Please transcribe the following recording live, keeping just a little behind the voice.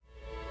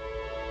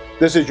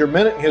This is your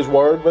Minute in His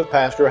Word with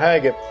Pastor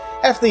Haggett.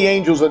 After the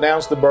angels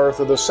announced the birth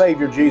of the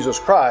Savior Jesus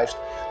Christ,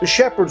 the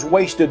shepherds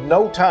wasted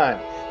no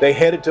time. They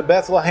headed to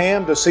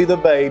Bethlehem to see the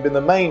babe in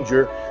the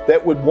manger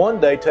that would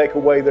one day take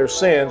away their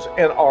sins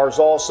and ours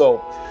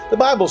also. The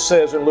Bible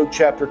says in Luke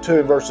chapter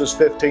 2 verses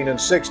 15 and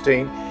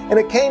 16, "And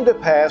it came to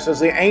pass, as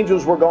the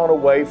angels were gone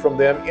away from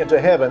them into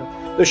heaven,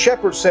 the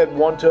shepherds said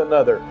one to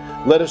another,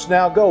 Let us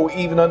now go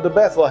even unto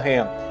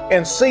Bethlehem,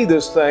 and see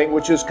this thing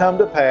which is come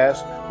to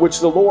pass, which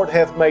the Lord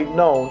hath made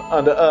known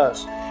unto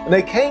us. And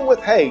they came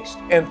with haste,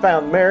 and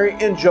found Mary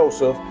and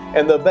Joseph,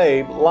 and the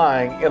babe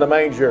lying in a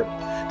manger."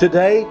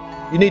 Today,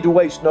 you need to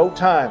waste no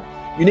time.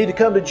 You need to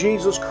come to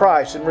Jesus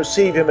Christ and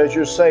receive Him as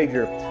your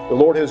Savior. The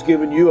Lord has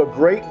given you a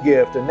great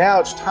gift, and now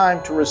it's time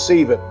to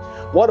receive it.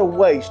 What a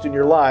waste in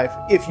your life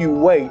if you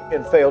wait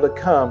and fail to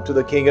come to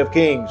the King of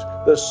Kings,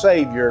 the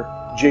Savior,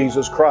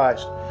 Jesus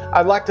Christ.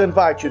 I'd like to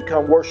invite you to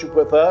come worship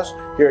with us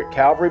here at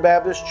Calvary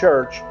Baptist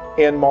Church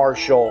in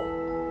Marshall.